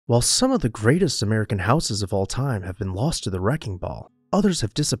While some of the greatest American houses of all time have been lost to the wrecking ball, others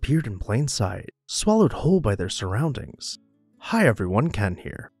have disappeared in plain sight, swallowed whole by their surroundings. Hi everyone, Ken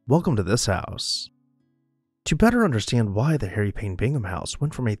here. Welcome to this house. To better understand why the Harry Payne Bingham house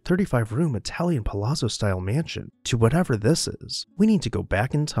went from a 35-room Italian Palazzo style mansion to whatever this is, we need to go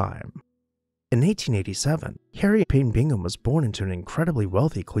back in time. In 1887, Harry Payne Bingham was born into an incredibly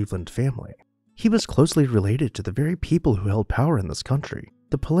wealthy Cleveland family. He was closely related to the very people who held power in this country,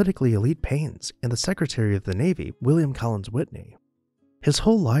 the politically elite Paynes and the Secretary of the Navy, William Collins Whitney. His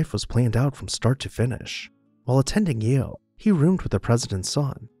whole life was planned out from start to finish. While attending Yale, he roomed with the president's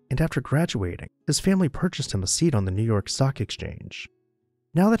son, and after graduating, his family purchased him a seat on the New York Stock Exchange.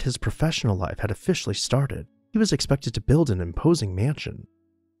 Now that his professional life had officially started, he was expected to build an imposing mansion.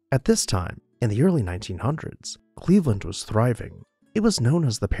 At this time, in the early 1900s, Cleveland was thriving. It was known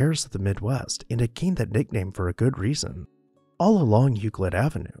as the Paris of the Midwest, and it gained that nickname for a good reason. All along Euclid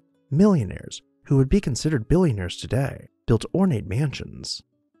Avenue, millionaires, who would be considered billionaires today, built ornate mansions.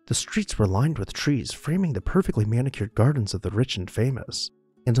 The streets were lined with trees framing the perfectly manicured gardens of the rich and famous,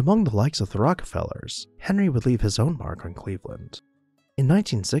 and among the likes of the Rockefellers, Henry would leave his own mark on Cleveland. In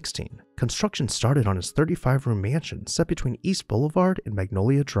 1916, construction started on his 35-room mansion set between East Boulevard and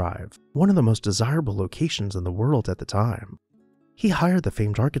Magnolia Drive, one of the most desirable locations in the world at the time. He hired the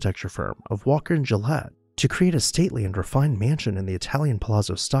famed architecture firm of Walker & Gillette to create a stately and refined mansion in the Italian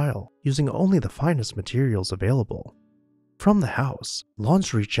Palazzo style, using only the finest materials available. From the house,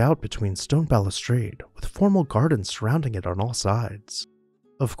 lawns reach out between stone balustrade, with formal gardens surrounding it on all sides.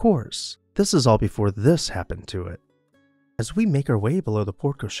 Of course, this is all before this happened to it. As we make our way below the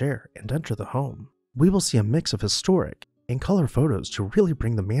porte cochere and enter the home, we will see a mix of historic and color photos to really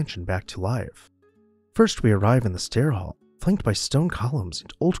bring the mansion back to life. First, we arrive in the stair hall, flanked by stone columns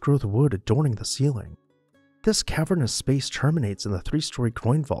and old-growth wood adorning the ceiling. This cavernous space terminates in the 3-story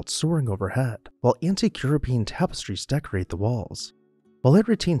groin vault soaring overhead, while antique European tapestries decorate the walls. While it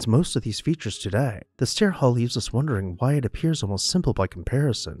retains most of these features today, the stair hall leaves us wondering why it appears almost simple by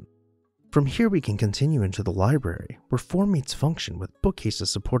comparison. From here we can continue into the library, where form meets function with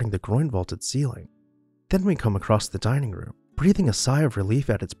bookcases supporting the groin-vaulted ceiling. Then we come across the dining room, breathing a sigh of relief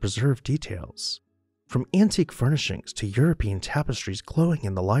at its preserved details. From antique furnishings to European tapestries glowing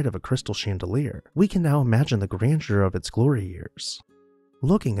in the light of a crystal chandelier, we can now imagine the grandeur of its glory years.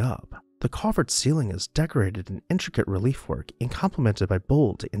 Looking up, the coffered ceiling is decorated in intricate relief work and complemented by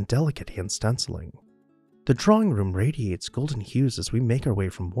bold and delicate hand stenciling. The drawing room radiates golden hues as we make our way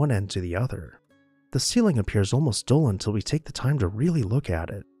from one end to the other. The ceiling appears almost dull until we take the time to really look at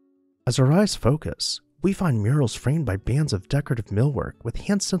it. As our eyes focus, we find murals framed by bands of decorative millwork with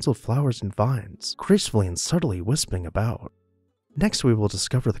hand-stenciled flowers and vines, gracefully and subtly wisping about. Next, we will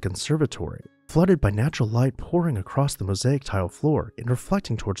discover the conservatory, flooded by natural light pouring across the mosaic tile floor and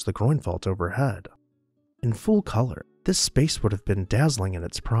reflecting towards the groin vault overhead. In full color, this space would have been dazzling in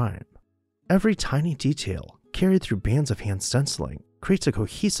its prime. Every tiny detail, carried through bands of hand stenciling, creates a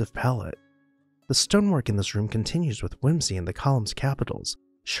cohesive palette. The stonework in this room continues with whimsy in the column's capitals.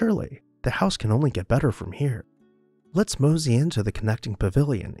 Surely, the house can only get better from here. Let's mosey into the connecting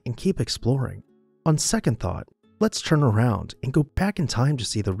pavilion and keep exploring. On second thought, let's turn around and go back in time to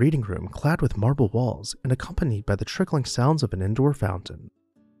see the reading room clad with marble walls and accompanied by the trickling sounds of an indoor fountain.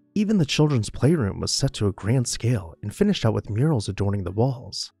 Even the children's playroom was set to a grand scale and finished out with murals adorning the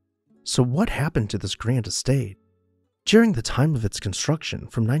walls. So what happened to this grand estate? During the time of its construction,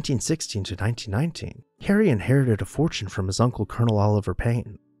 from 1916 to 1919, Harry inherited a fortune from his uncle Colonel Oliver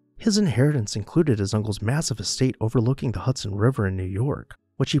Payne. His inheritance included his uncle's massive estate overlooking the Hudson River in New York,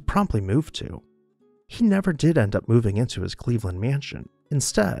 which he promptly moved to. He never did end up moving into his Cleveland mansion.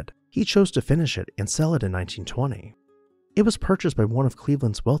 Instead, he chose to finish it and sell it in 1920. It was purchased by one of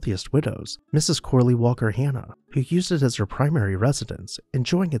Cleveland's wealthiest widows, Mrs. Corley Walker Hanna, who used it as her primary residence,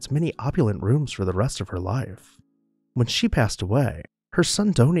 enjoying its many opulent rooms for the rest of her life. When she passed away, her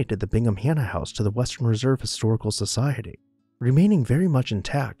son donated the Bingham-Hanna house to the Western Reserve Historical Society, remaining very much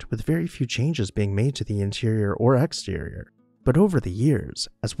intact with very few changes being made to the interior or exterior. But over the years,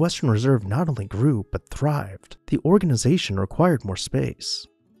 as Western Reserve not only grew but thrived, the organization required more space.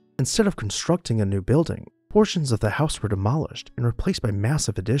 Instead of constructing a new building, portions of the house were demolished and replaced by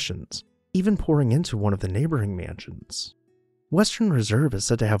massive additions, even pouring into one of the neighboring mansions. Western Reserve is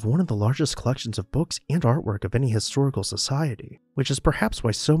said to have one of the largest collections of books and artwork of any historical society, which is perhaps why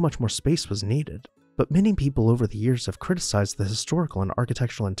so much more space was needed. But many people over the years have criticized the historical and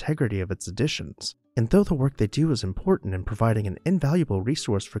architectural integrity of its additions, and though the work they do is important in providing an invaluable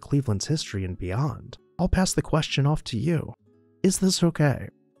resource for Cleveland's history and beyond, I'll pass the question off to you. Is this okay?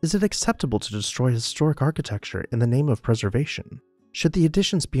 Is it acceptable to destroy historic architecture in the name of preservation? Should the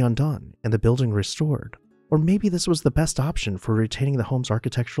additions be undone and the building restored? Or maybe this was the best option for retaining the home's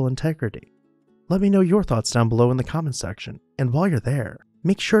architectural integrity? Let me know your thoughts down below in the comment section, and while you're there,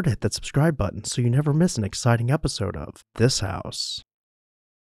 make sure to hit that subscribe button so you never miss an exciting episode of This House.